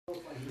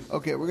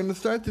Okay, we're going to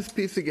start this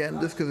piece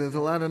again, just because there's a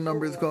lot of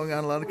numbers going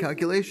on, a lot of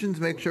calculations.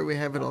 Make sure we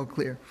have it all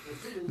clear.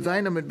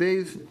 Zayin Amid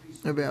Beis,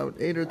 about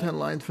 8 or 10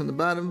 lines from the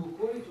bottom.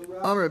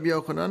 Amar Rabbi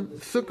Yochanan,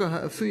 Sukkah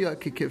ha'asuya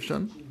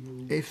kikivshan,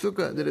 a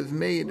sukkah that is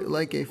made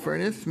like a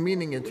furnace,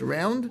 meaning it's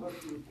round.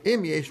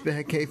 Im yesh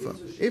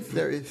behakefa, if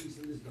there is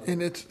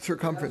in its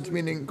circumference,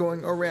 meaning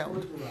going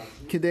around.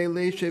 Kidei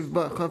leishev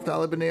ba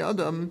chavta b'nei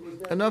adam,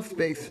 enough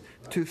space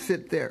to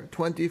sit there.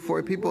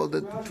 24 people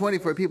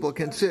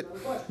can sit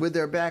with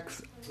their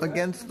backs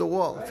against the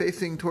wall,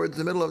 facing towards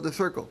the middle of the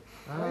circle.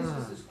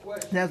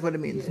 That's what it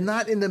means.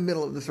 Not in the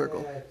middle of the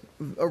circle.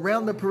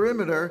 Around the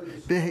perimeter,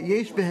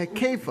 yesh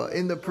behakefa,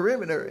 in the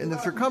perimeter, in the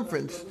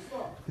circumference,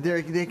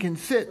 they can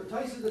sit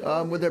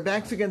with their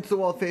backs against the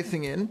wall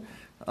facing in.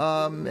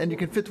 And you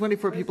can fit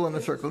 24 people in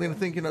a circle.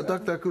 Think,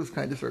 duck, duck, goose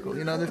kind of circle.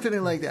 They're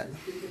sitting like that.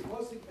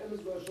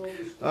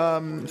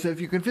 So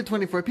if you can fit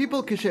 24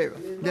 people,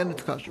 kishera, then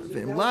it's kosher.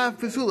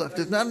 If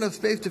there's not enough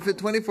space to fit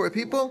 24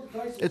 people,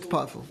 it's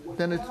possible.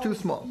 Then it's too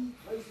small.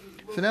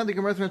 So now the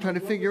Gemara is going to try to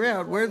figure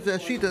out where's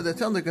that shita that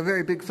sounds like a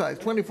very big size.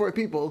 24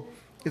 people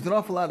is an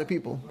awful lot of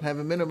people. Have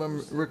a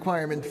minimum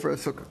requirement for a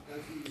sukkah.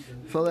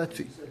 So let's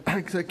see.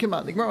 So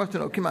Kiman, the Gemara wants to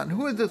know, Kiman,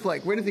 who is this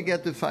like? Where does he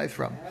get this size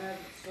from?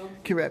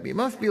 Rebbe. It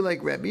must be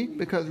like Rebbe,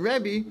 because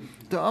Rebbe,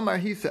 the Amar,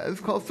 he says,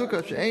 called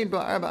sukkah she'ein ba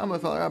arba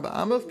amos al arba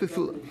amos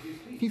pesula.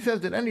 He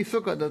says that any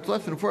sukkah that's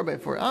less than 4 by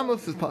 4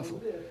 amos is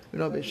possible.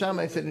 Beis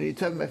Shammai said you need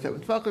 7 by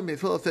 7 tvachim. Beis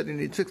Hillel said you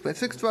need 6 by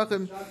 6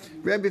 tvachim.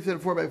 Rebbe said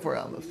 4 by 4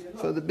 amos.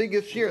 So the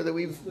biggest shiur that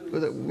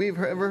we've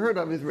ever heard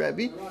of is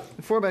Rebbe,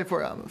 4 by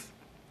 4 amos.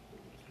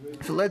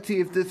 So let's see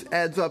if this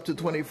adds up to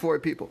 24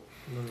 people.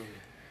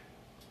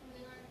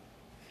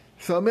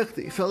 So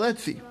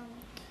let's see.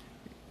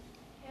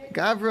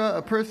 Gavra,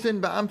 a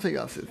person, ba'amsa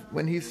yasif.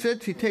 When he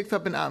sits, he takes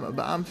up an amma.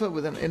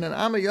 Ba'amsa, in an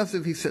amma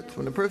yasif, he sits.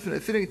 When a person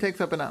is sitting, he takes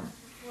up an amma.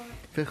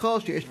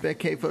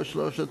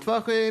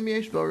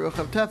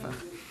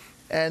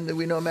 And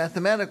we know a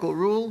mathematical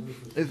rule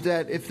is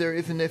that if there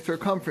isn't a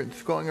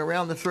circumference going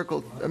around the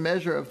circle, a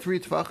measure of 3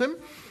 tefachim,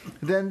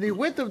 then the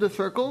width of the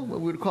circle, what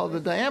we would call the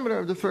diameter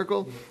of the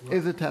circle,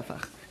 is a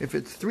tefach. If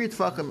it's 3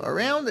 tefachim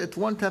around, it's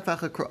 1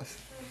 tefach across.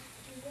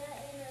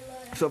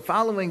 So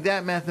following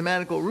that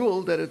mathematical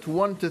rule that it's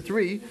 1 to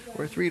 3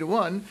 or 3 to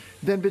 1,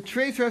 then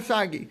betrays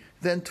rasagi.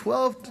 Then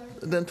 12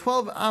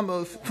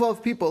 amos,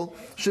 12 people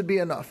should be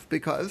enough,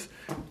 because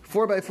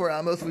 4 by 4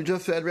 amos, we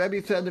just said,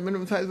 Rabbi said the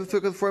minimum size of the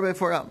sukkah is 4 by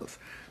 4 amos.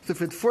 So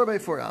if it's 4 by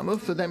 4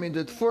 amos, so that means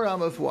it's 4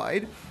 amos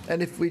wide.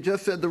 And if we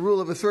just said the rule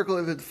of a circle,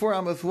 if it's 4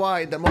 amos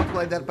wide, then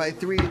multiply that by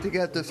 3 to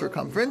get the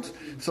circumference.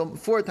 So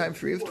 4 times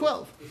 3 is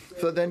 12.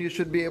 So then you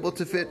should be able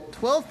to fit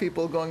 12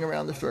 people going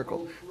around the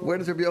circle. Where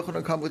does Rabbi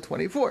Yochanan come with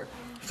 24?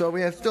 So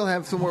we still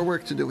have some more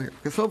work to do here,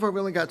 because so far we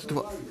only got to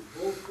 12.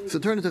 So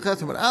turn into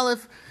Chesed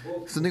Aleph.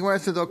 So the Gemara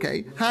says,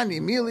 okay, Hani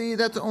Mili,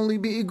 that's only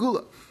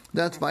Bi'igula.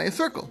 That's by a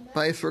circle.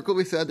 By a circle,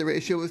 we said the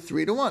ratio was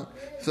 3 to 1,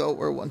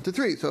 or 1 to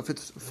 3. So if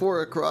it's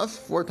 4 across,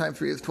 4 times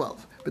 3 is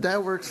 12. But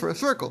that works for a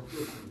circle.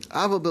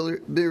 Ava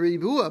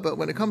Biribua, but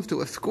when it comes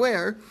to a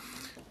square,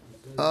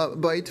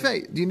 by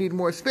Tfei, you need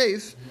more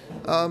space,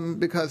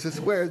 because the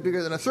square is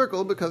bigger than a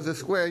circle, because the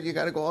square, you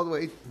got to go all the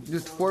way,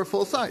 just 4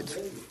 full sides.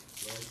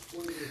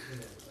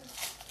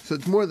 So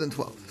it's more than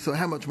 12. So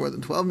how much more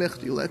than 12?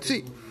 Mechti, let's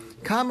see.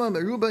 Kama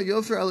meruba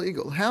yoser al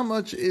eagle. How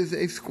much is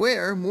a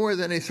square more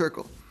than a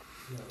circle?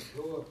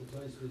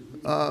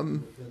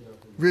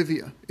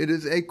 Rivia. It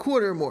is a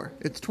quarter more.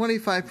 It's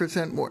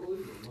 25% more.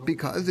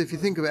 Because if you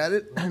think about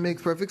it, it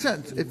makes perfect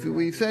sense. If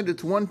we said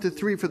it's 1 to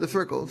 3 for the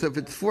circle, so if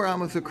it's 4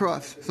 amos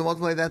across, so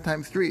multiply that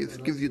times 3,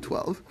 it gives you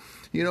 12.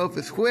 If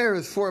a square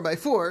is 4 by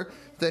 4,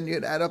 then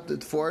you'd add up to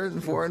 4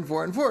 and 4 and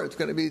 4 and 4. It's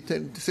going to be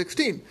 10 to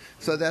 16.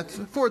 So that's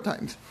 4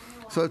 times.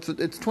 So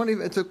it's 20.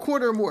 It's a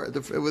quarter more.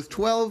 It was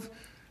 12.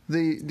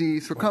 The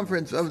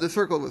circumference of the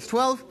circle was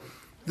 12.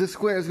 The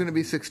square is going to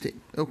be 16.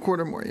 A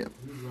quarter more. Yeah.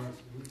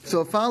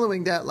 So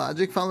following that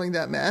logic, following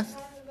that math,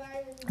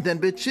 then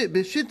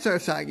b'shitzar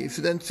sagi.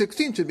 So then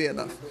 16 should be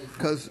enough,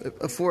 because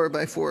a 4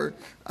 by 4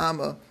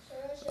 amma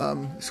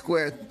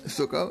square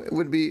sukkah, it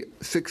would be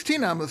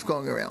 16 ammas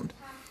going around.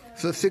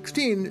 So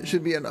 16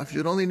 should be enough.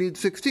 You'd only need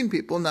 16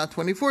 people, not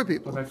 24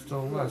 people. But that's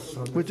still less.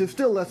 Which is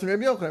still less than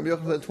Rabbi Yochanan. Rabbi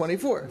Yochanan said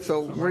 24.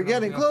 So we're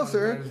getting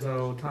closer.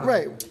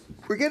 Right.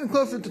 We're getting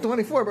closer to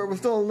 24, but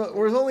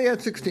we're only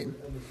at 16.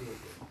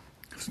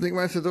 So the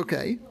Gemara says,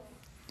 okay.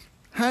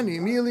 Hani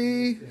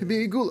mili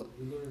bi'igula.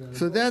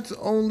 So that's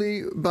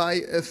only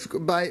by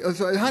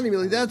hani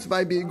mili, that's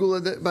by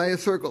bi'igula, by a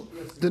circle.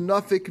 The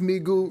nafik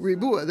migu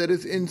ribua, that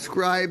is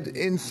inscribed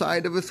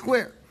inside of a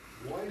square.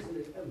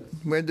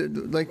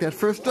 Like that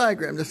first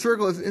diagram, the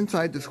circle is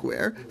inside the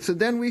square. So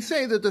then we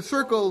say that the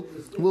circle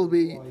will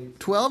be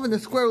 12 and the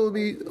square will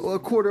be a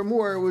quarter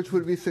more, which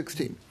would be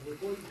 16.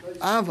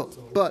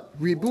 Aval, but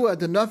ribua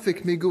the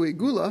nafik migu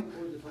igula,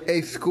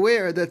 a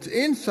square that's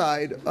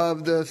inside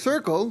of the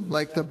circle,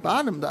 like the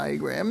bottom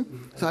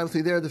diagram, so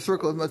obviously there the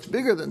circle is much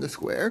bigger than the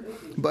square,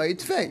 by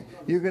Tzvei,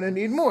 you're going to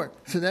need more.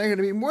 So they're going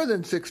to be more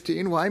than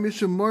 16. Why?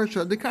 Mishum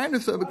Morsha, the kind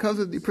of so because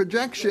of the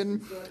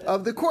projection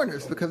of the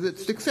corners, because it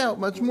sticks out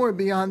much more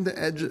beyond the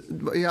edge,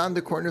 beyond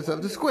the corners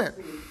of the square.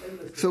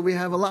 So we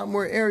have a lot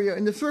more area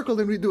in the circle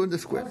than we do in the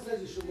square.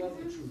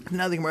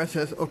 Now the Gemara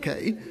says,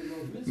 okay,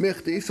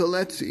 Michti, so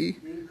let's see,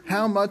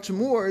 how much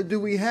more do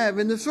we have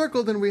in the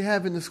circle than we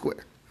have in the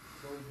square?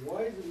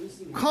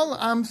 Kol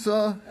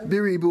amsa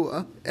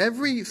biribua,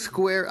 every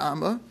square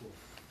amma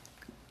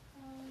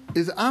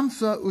is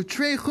amsa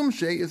utrei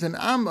chumshe, is an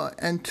amma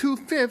and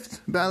 2/5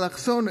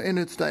 balachsona in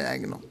its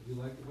diagonal.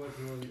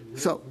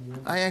 So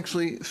I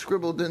actually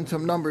scribbled in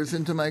some numbers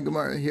into my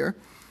Gemara here.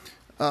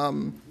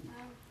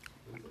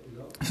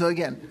 So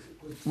again,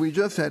 we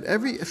just said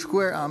every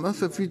square amma.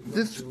 So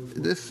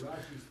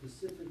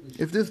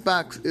if this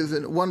box is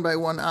a 1 by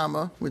 1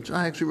 amma, which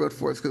I actually wrote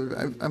 4, because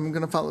I'm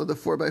going to follow the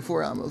 4 by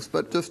 4 ammas,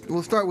 but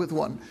we'll start with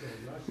 1.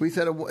 We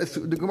said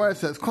the Gemara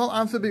says, "Kol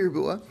amsa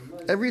biribua."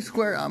 Every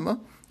square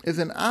amma is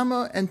an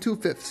amma and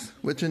 2/5,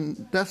 which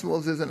in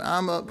decimals is an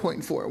amma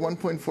 0.4,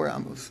 1.4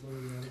 ammas.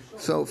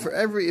 So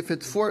if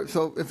it's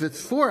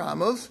 4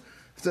 ammas,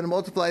 it's going to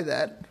multiply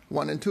that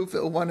 1 and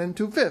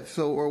 2/5,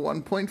 so or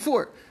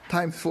 1.4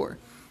 times 4.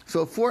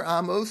 So 4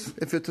 amos.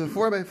 If it's a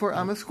 4 by 4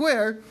 amma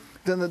square,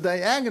 then the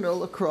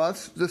diagonal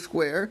across the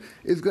square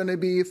is going to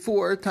be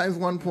 4 times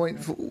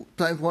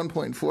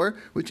 1.4,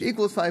 which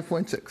equals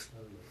 5.6.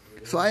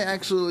 So I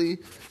actually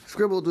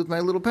scribbled with my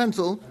little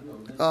pencil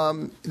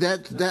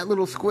that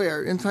little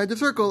square inside the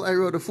circle. I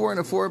wrote a 4 and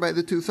a 4 by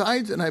the two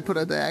sides, and I put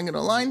a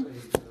diagonal line.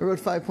 I wrote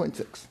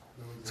 5.6.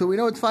 So we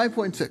know it's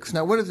 5.6.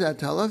 Now what does that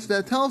tell us?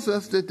 That tells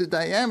us that the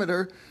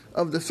diameter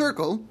of the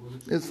circle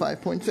is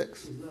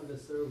 5.6.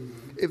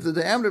 If the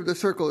diameter of the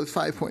circle is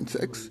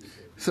 5.6,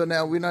 so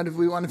now we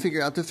want to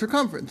figure out the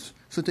circumference.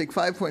 So take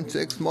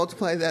 5.6,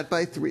 multiply that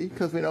by 3,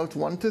 because we know it's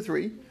 1 to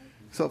 3.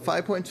 So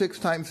 5.6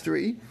 times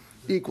 3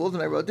 equals,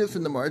 and I wrote this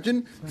in the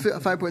margin,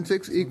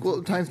 5.6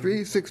 equal times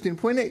 3,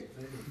 16.8.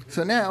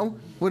 So now,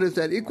 what does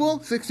that equal?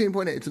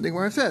 16.8. So the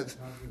Gemara says,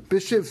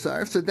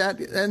 B'shivsar, so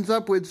that ends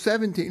up with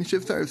 17,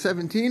 shivsar is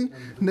 17,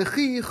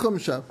 nechi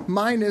chumsha,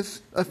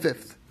 minus a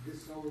fifth.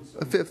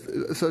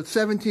 So it's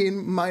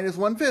 17 minus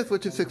 1/5,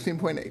 which is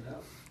 16.8,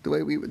 the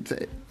way we would say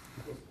it.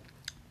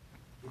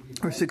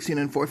 Or 16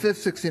 and 4/5,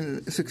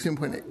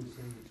 16.8.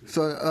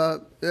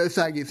 So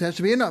sagi, that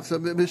should be enough. So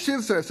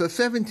b'shivsar, so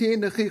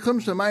 17 nechi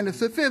chumsha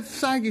minus a fifth,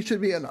 sagi should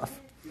be enough.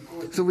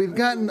 So we've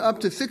gotten up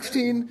to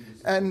 16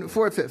 and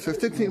 4/5, so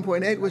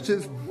 16.8, which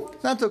is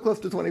not so close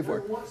to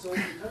 24.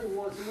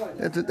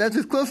 That's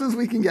as close as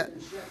we can get.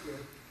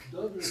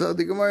 So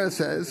the Gemara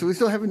says, so we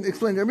still haven't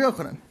explained Rabbi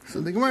Yochanan.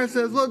 So the Gemara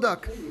says, lo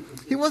dak.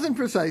 He wasn't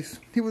precise.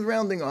 He was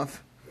rounding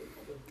off.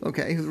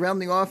 Okay, he was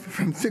rounding off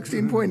from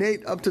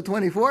 16.8 up to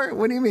 24?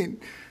 What do you mean?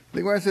 The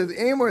Gemara says,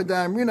 Amor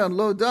da'amrinan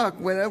lo dak.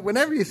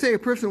 Whenever you say a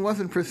person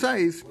wasn't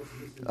precise,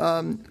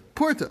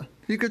 porta.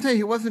 You could say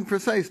he wasn't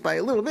precise by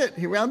a little bit.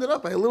 He rounded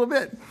up by a little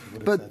bit.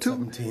 But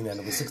 17 and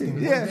it was 16.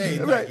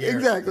 Yeah, right,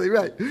 exactly,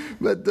 right.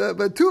 But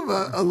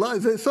tuva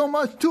Allah so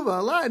much tuva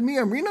Allah and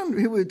mi'amrinan.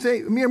 He would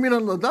say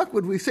mi'amrinan lodak.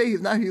 Would we say he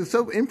was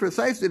so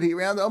imprecise that he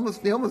rounded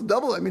almost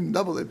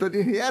doubled it, but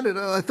he added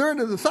a third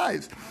of the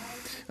size.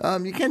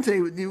 You can't say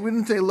you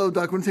wouldn't say low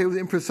duck. Wouldn't say it was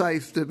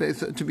imprecise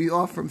to be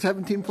off from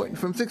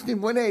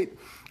 16.8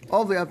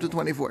 all the way up to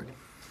 24.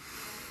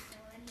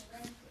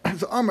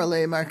 So Amar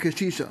le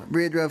Markashisha,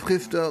 read Rav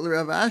Chisda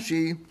Rav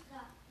Ashi.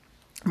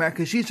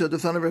 Markashisha, the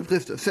son of Rav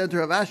Chisda, said to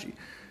Rav Ashi,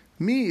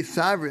 "Mi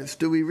savris,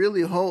 do we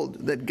really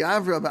hold that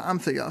Gavra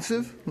ba'amsa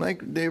Yasif?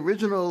 Like the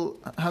original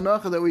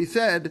hanacha that we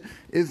said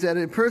is that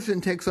a person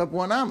takes up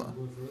 1 amma.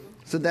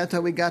 So that's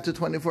how we got to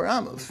 24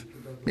 amos.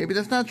 Maybe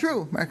that's not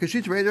true.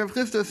 Markashisha, read Rav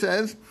Chisda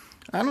says,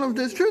 I don't know if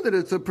it's true that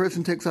it's a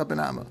person takes up an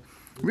amma.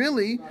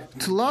 Really,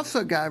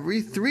 Tlasa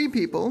Gavri, 3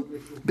 people,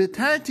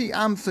 Betarti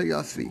Amsa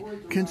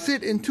Yasvi, can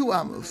sit in 2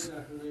 amos.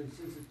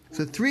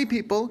 So 3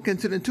 people can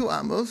sit in 2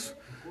 amos,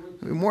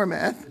 more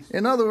math.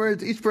 In other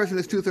words, each person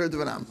is 2/3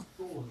 of an amma.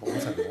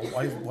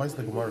 Why is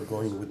the Gemara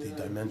going with the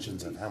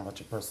dimensions of how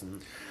much a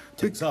person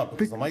takes up?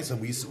 Because the Maisa,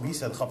 we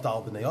said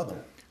Chavdal b'nei Adam.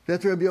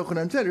 That's what Rabbi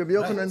Yochanan said. Rabbi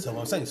Yochanan. Right. So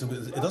I'm saying, so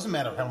it doesn't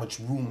matter how much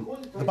room.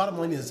 The bottom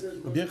line is,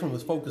 Rabbi Yochanan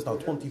was focused on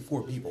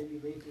 24 people.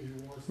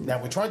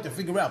 Now we're trying to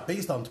figure out,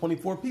 based on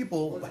 24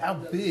 people, how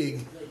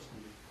big,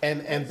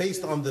 and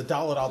based on the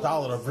dollar al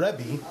dollar of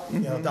Rebbe,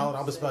 dollar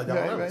al b'spal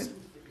dollar. Right.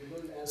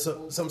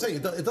 So I'm saying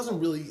it doesn't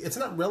really. It's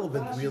not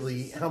relevant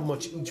really how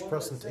much each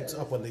person takes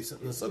up when they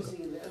sit in the sukkah.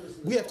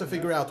 We have to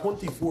figure out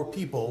 24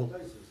 people,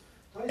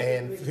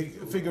 and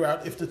figure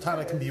out if the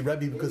Tana can be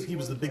Rebbe because he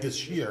was the biggest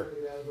shiur.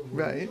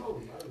 Right.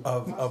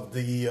 Of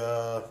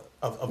the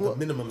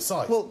minimum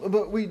size. Well,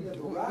 but we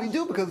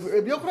do because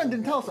Rabbi Yochanan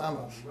didn't tell us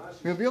amos.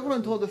 Rabbi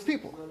Yochanan told us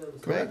people,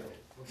 right?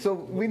 So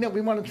we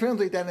want to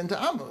translate that into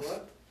amos.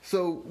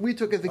 So we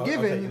took as a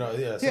given.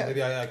 Okay, so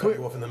maybe I cut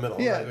you off in the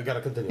middle. Yeah, right, we got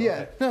to continue.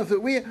 Yeah, Okay. no. So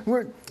we're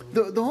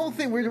the whole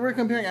thing. We're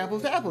comparing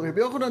apples to apples. Rabbi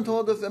Yochanan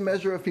told us a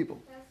measure of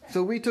people.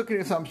 So we took an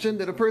assumption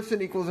that a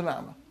person equals an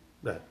amma.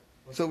 Right.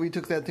 So we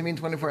took that to mean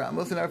 24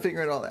 amos, and now we're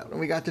figuring it all out. And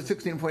we got to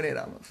 16.8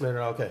 amos. No,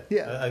 okay.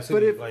 Yeah. I see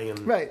but you going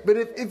in. Right. But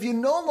if you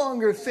no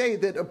longer say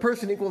that a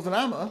person equals an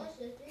amma,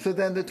 so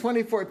then the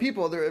 24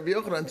 people that Rabbi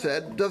Yochanan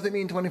said doesn't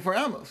mean 24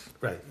 amos.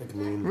 Right. It could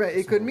mean. Right.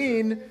 It could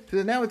mean,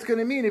 so now it's going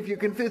to mean if you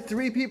can fit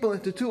 3 people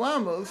into 2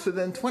 amos, so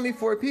then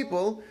 24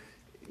 people,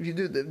 if you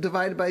do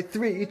divided by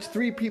 3, each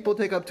 3 people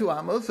take up 2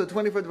 amos, so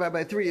 24 divided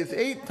by 3 is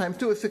 8, times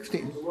 2 is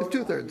 16. It's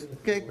 2/3.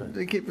 Okay?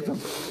 They keep it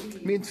simple.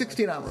 It means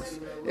 16 amos.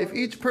 If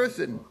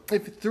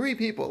 3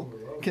 people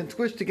can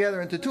squish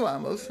together into 2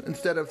 amos,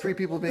 instead of 3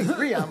 people being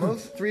 3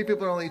 amos, 3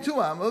 people are only 2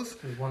 amos,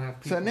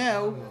 so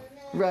now,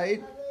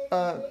 right,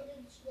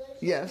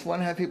 yes,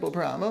 1/2 people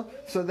per amma,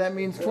 so that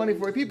means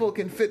 24 people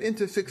can fit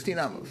into 16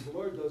 amos.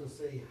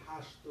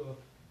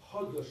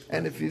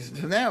 And if you,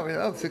 so now,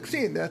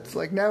 16, that's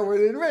like, now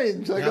we're in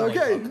range. Like,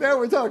 okay, now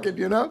we're talking,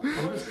 I'm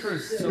just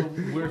curious, so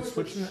we're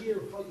switching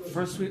it?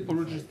 First we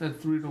originally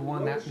said 3 to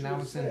 1, now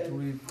we're saying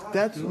 3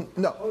 That's,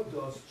 no.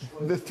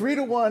 The 3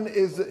 to 1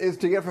 is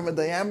to get from a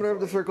diameter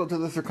of the circle to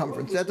the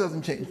circumference. That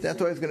doesn't change.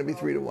 That's always going to be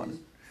 3 to 1.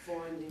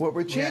 What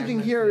we're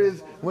changing here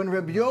is when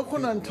Rabbi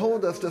Yochanan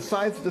told us the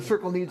size the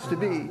circle needs to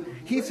be,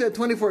 he said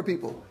 24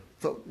 people.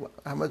 So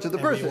how much of the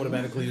person? We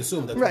automatically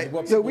assume that right.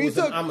 what So we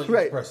took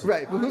right. Person.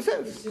 Right. Well, who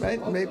says right?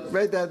 Maybe,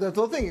 right. That's the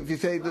whole thing. If you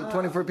say the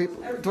 24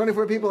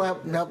 people have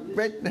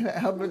right.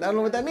 I don't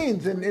know what that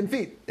means in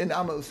feet, in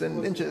amos,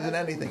 in inches, in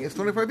anything. It's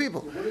 24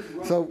 people.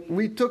 So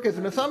we took as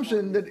an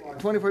assumption that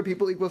 24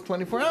 people equals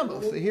 24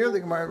 amos. So here the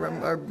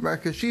Gemara,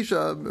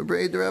 Markashisha,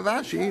 Braid Rav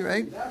Ashi,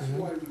 right,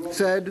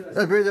 said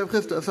Braid Rav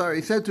Chisda,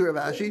 said to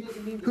Rav Ashi,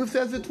 who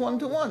says it's 1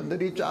 to 1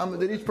 that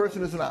each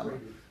person is an amma.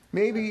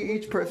 Maybe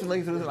each person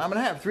thinks it is an amma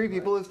and a half. 3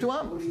 people is 2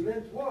 amos.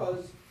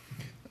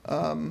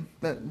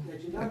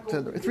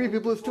 3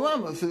 people is 2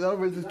 amos. So in other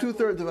words, it's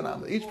 2/3 of an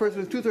amma. Each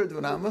person is 2/3 of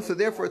an amma. So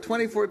therefore,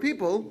 24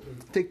 people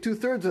take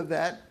 2/3 of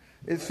that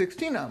is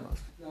 16 amos.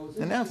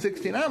 And now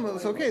 16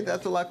 amos, okay,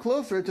 that's a lot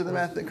closer to the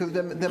math because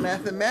the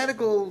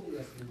mathematical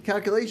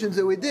calculations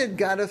that we did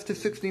got us to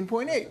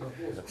 16.8.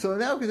 So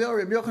now, because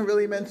Rabbi Yochanan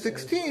really meant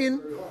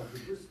 16,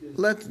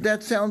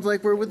 that sounds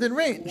like we're within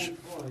range.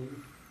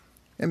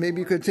 And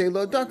maybe you could say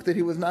lo duck, that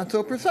he was not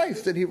so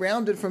precise, that he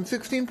rounded from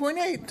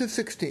 16.8 to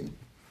 16.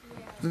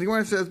 So the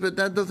Gemara says, but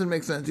that doesn't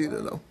make sense either,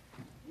 though.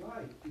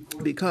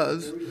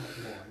 Because,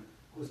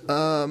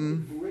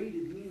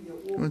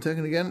 one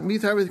second again. Who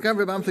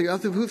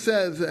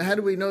says, how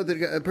do we know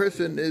that a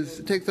person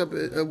takes up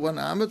 1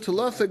 amma? The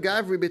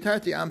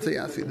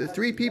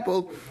 3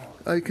 people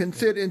can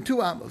sit in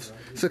 2 amos.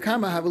 So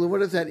kama havalu,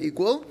 what does that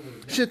equal?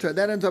 Shitra,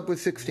 that ends up with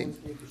 16.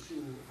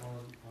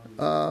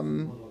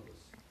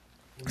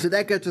 So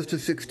that gets us to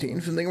 16.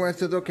 So the Gemara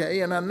says,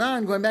 okay, and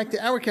Anan, going back to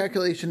our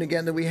calculation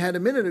again that we had a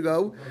minute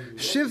ago,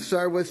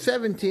 Shivsar was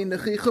 17,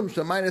 Nechi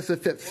Chumsha, minus a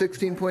fifth,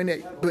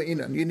 16.8. But you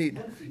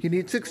need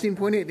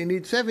 16.8. You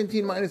need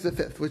 17 minus a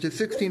fifth, which is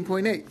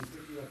 16.8.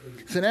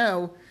 So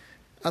now,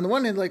 on the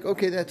one hand, like,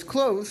 okay, that's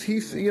close. He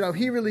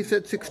really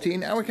said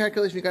 16. Our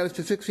calculation got us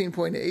to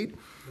 16.8.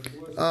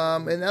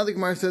 And now the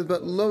Gemara says,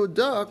 but lo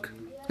duck,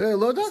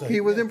 he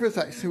was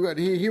imprecise.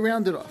 He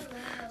rounded off.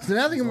 So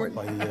now the Gemara,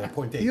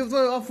 he was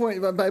off by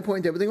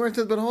 0.8. But the Gemara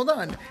says, but hold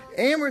on.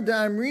 Amr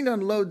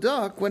da'amrinan lo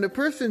duck, when a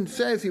person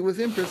says he was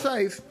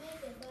imprecise,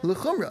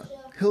 l'chumra,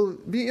 he'll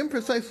be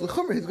imprecise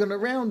l'chumra. He's going to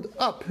round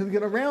up. He's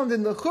going to round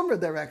in the chumra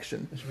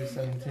direction.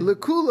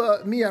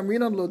 L'kula mi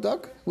amrinan lo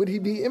duck. Would he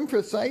be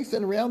imprecise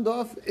and round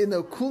off in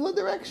the kula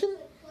direction?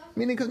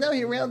 Meaning, because now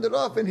he rounded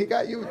off and he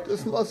got you a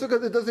small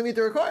sukkah that doesn't meet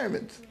the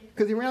requirements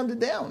because he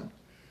rounded down.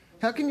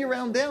 How can you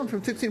round down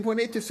from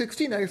 16.8 to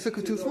 16? Now your sukkah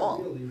is too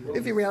small.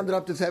 If you round it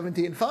up to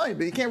 17, fine,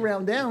 but you can't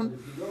round down.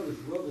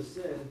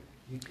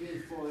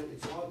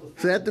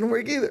 So that didn't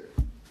work either.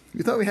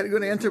 You thought we had a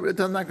good answer, but it's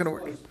not going to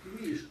work.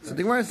 So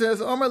the Gemara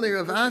says, Omar li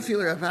Rav Asi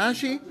li Rav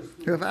Ashi.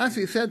 Rav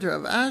Asi said to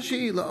Rav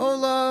Ashi,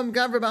 La'olam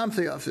gavra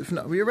b'amsa Yosef.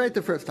 No, you're right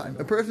the first time.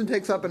 A person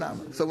takes up an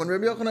amma. So when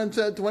Rabbi Yochanan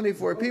said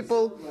 24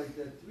 people,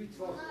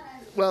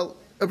 well,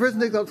 a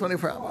person takes up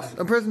 24 ammas.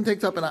 A person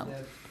takes up an amma.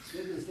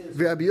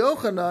 Rabbi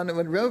Yochanan,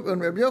 when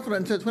Rabbi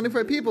Yochanan said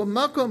 24 people,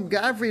 makom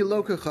gavri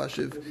lo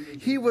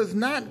kachashiv, he was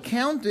not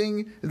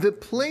counting the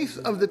place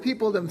of the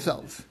people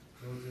themselves.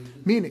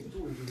 Meaning,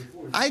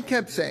 I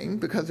kept saying,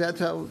 because that's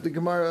how the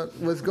Gemara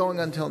was going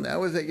until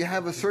now, is that you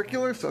have a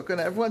circular sukkah and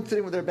everyone's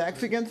sitting with their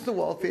backs against the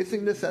wall,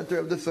 facing the center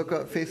of the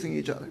sukkah, facing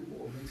each other.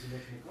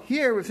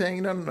 Here we're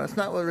saying, no, that's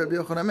not what Rabbi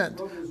Yochanan meant.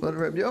 What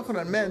Rabbi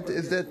Yochanan meant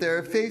is that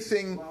they're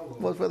facing,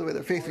 well, by the way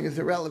they're facing is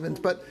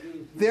irrelevant, but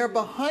they're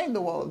behind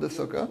the wall of the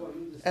sukkah,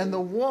 and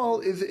the wall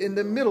is in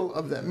the middle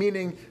of them,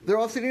 meaning they're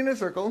all sitting in a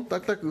circle,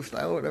 tak-tak-u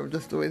style, whatever,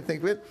 just the way to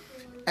think of it,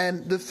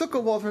 and the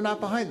sukkah walls are not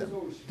behind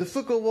them. The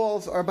sukkah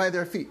walls are by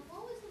their feet,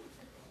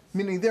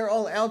 meaning they're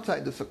all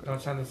outside the sukkah.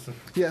 Outside the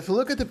sukkah. Yeah, so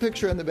look at the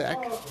picture in the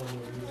back.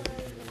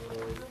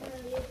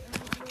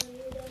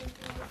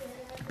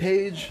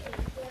 page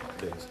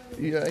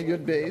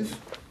Yud Beis.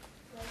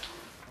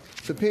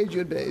 So page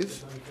Yud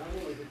Beis.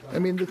 I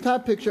mean, the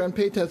top picture on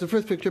Peitas, the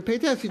first picture,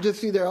 Peitas, you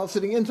just see they're all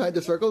sitting inside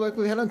the circle, like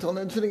we had until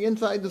now, sitting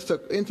inside the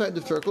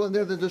circle, and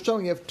there they're just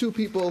showing you have two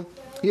people,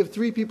 you have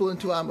three people in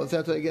two amos.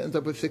 That's why it ends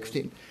up with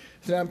 16.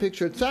 So now in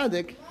picture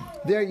Tzaddik,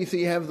 there you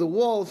see you have the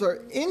walls are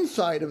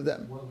inside of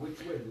them.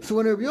 So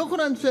when Rabbi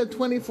Yochanan said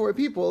 24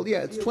 people,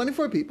 yeah, it's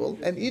 24 people,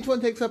 and each one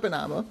takes up an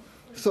amma.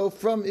 So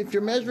if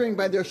you're measuring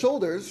by their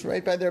shoulders,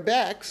 right, by their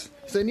backs,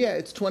 then yeah,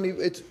 it's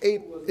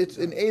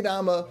an 8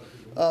 amma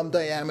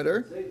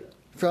diameter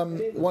from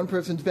one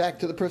person's back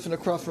to the person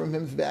across from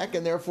him's back,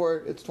 and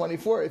therefore it's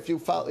 24 if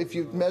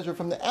you measure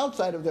from the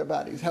outside of their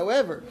bodies.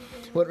 However,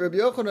 what Rabbi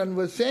Yochanan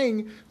was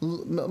saying,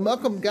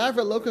 Makom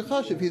Gavra Lo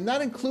Kachashiv, he's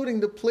not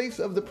including the place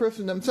of the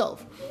person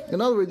himself.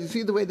 In other words, you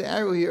see the way the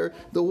arrow here,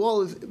 the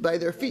wall is by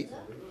their feet.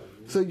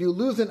 So you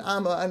lose an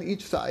amma on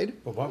each side.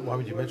 But why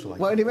would you measure like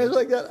that? Why would he measure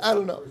like that? I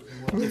don't know.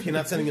 If you're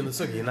not sitting in the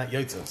sukkah, you're not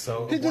yotza.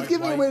 So he's just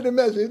giving a way to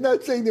measure. He's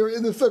not saying they were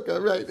in the sukkah,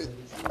 right?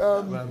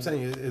 What I'm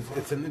saying is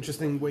it's an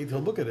interesting way to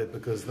look at it,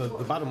 because the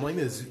bottom line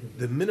is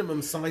the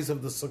minimum size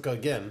of the sukkah.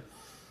 Again,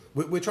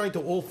 we're trying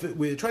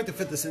to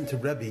fit this into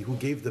Rebbe, who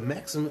gave the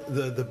maximum,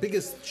 the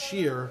biggest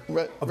shear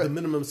of the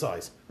minimum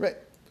size, right?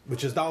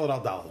 Which is dalet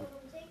al dalet.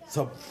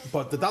 So,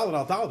 but the dalet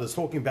al dalet is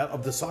talking about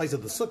of the size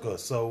of the sukkah.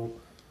 So.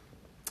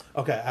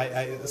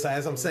 Okay, so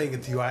as I'm saying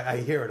it to you, I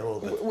hear it a little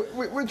bit.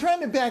 We're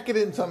trying to back it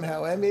in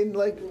somehow. I mean,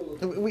 like,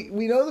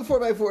 we know the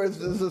 4x4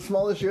 is the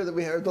smallest shear that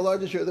we have, the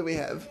largest shear that we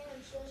have.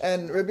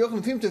 And Rabbi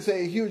Yochanan seems to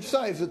say a huge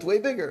size, it's way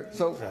bigger.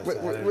 So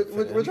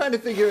we're trying to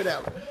figure it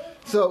out.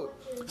 So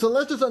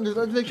let's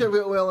make sure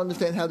we all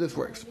understand how this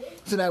works.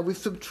 So now we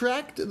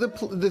subtract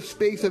the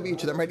space of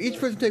each of them, right? Each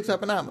person takes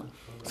up an amma.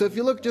 So if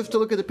you look at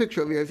the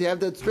picture over here, if you have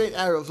that straight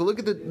arrow, so look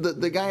at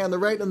the guy on the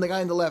right and the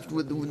guy on the left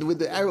with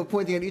the arrow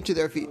pointing at each of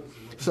their feet.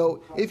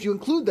 So if you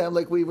include them,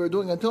 like we were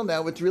doing until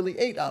now, it's really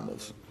 8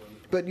 amos.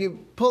 But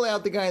you pull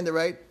out the guy on the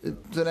right,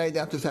 so now you're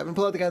down to 7.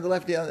 Pull out the guy on the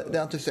left,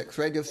 down to 6,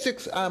 right? You have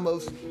 6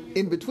 amos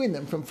in between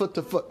them, from foot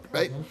to foot,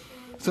 right?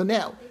 Mm-hmm. So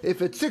now,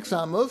 if it's 6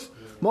 amos,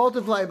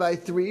 multiply by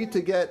 3 to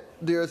get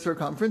their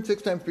circumference.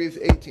 6 times 3 is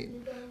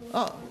 18.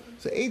 Oh,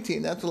 so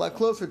 18, that's a lot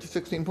closer to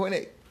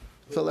 16.8.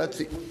 So let's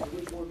see.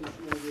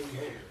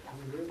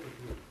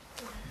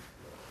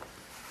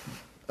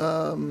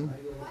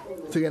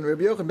 So again,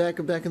 Rabbi Yochanan back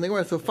in the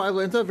Gemara. So 5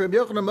 lines up. Rabbi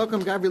Yochanan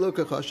Makam Gavri Lo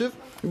Kachashiv.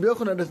 Rabbi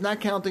Yochanan is not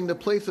counting the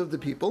place of the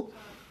people.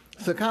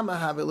 So Kama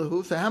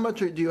Havilahu. So how much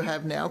do you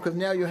have now? Because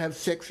now you have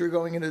 6. You're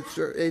going in a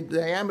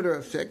diameter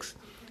of 6.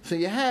 So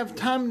you have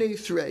Tamnei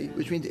Srei,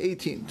 which means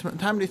 18.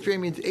 Tamnei Srei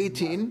means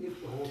 18.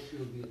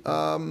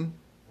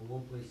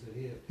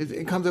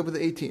 It comes up with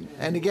 18.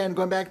 And again,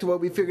 going back to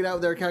what we figured out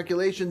with our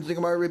calculations, the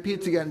Gemara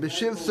repeats again.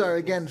 B'shivsar,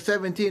 again,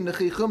 17,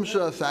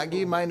 Nechichumsha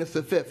Sagi, minus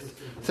the fifth.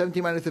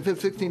 17 minus the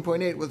fifth,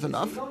 16.8 was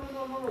enough.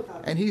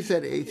 And he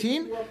said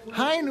 18.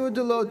 Hainu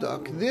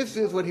delodok. This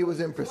is what he was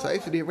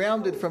imprecise. That he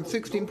rounded from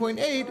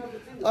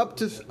 16.8 up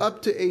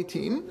to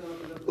 18.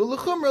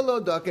 Ulechumra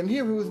lodok. And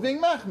here he was being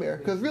machmir,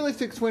 because really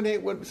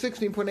 16.8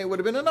 would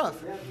have been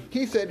enough.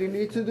 He said you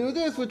need to do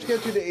this, which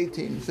gets you to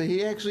 18. So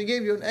he actually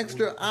gave you an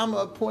extra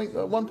amma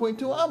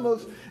 1.2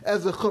 amos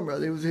as a chumrah.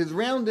 His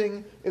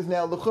rounding is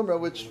now the chumrah,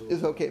 which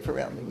is okay for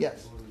rounding.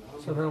 Yes.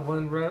 So then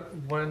when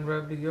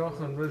Rabbi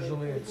Yochanan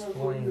originally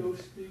explained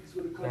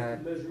that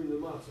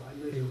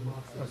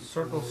a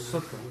circle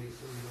sukkah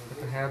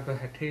to have the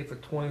hakeh for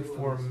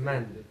 24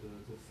 men,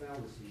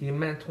 he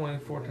meant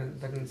 24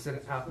 that can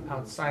sit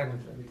outside of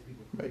it.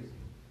 Right.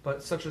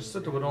 But such a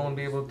sukkah would only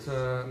be able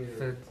to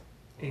fit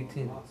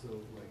 18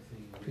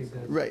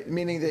 people. Right,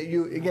 meaning that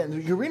you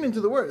read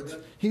into the words.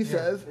 He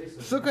says,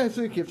 "Sukkah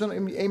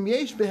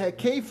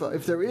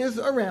if there is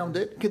around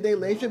it,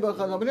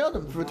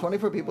 for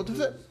 24 people to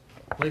sit."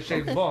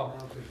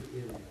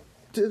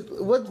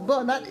 What's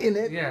ba? Not in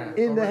it. Yeah,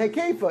 in the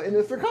hekefa, in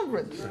the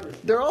circumference.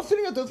 They're all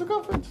sitting at the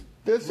circumference.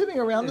 They're sitting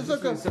around the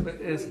sukkah.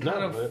 It's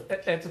kind of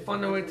it's a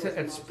fun way to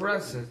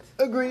express it.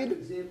 Agreed.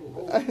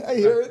 I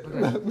hear it.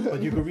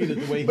 But you can read it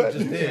the way he just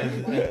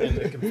did, and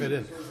it can fit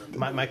in.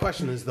 My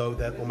question is, though,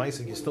 that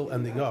Lamaisa, you're still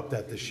ending up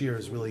that the shear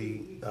is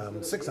really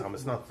 6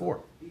 amos, not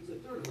 4.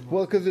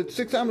 Well, because it's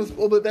 6 amos,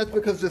 well, but that's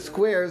because the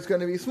square is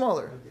going to be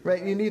smaller,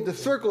 right? You need the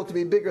circle to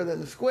be bigger than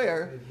the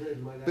square,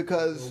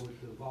 because...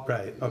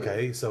 Right,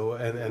 okay, so,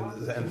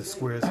 and the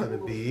square is going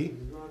to be...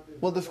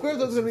 Well, the square is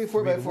going to be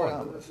 4 by 4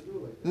 amos.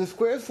 The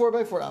square is 4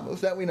 by 4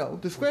 amos, that we know.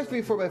 The square is to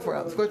be 4 by 4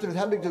 amos. The question is,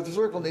 how big does the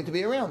circle need to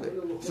be around it?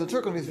 So the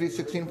circle needs to be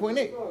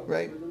 16.8,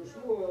 right?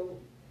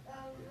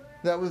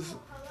 That was...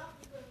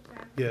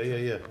 Yeah.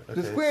 Okay.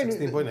 The square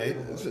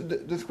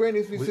 16.8. The square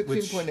needs to be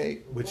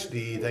 16.8. Which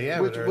the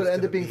diameter which would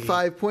end up being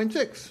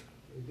 5.6.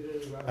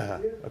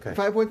 Okay.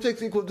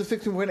 5.6 equal to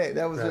 16.8.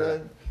 That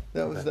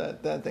was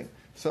that thing.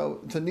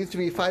 So it needs to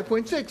be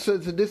 5.6. So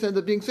this ends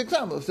up being 6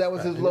 amos. That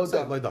was his low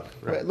duck. Low duck.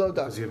 Right. Low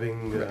duck. Because you're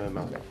being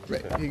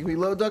right. You can be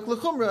low duck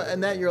lechumra,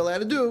 and that you're allowed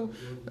to do.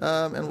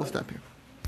 And we'll stop here.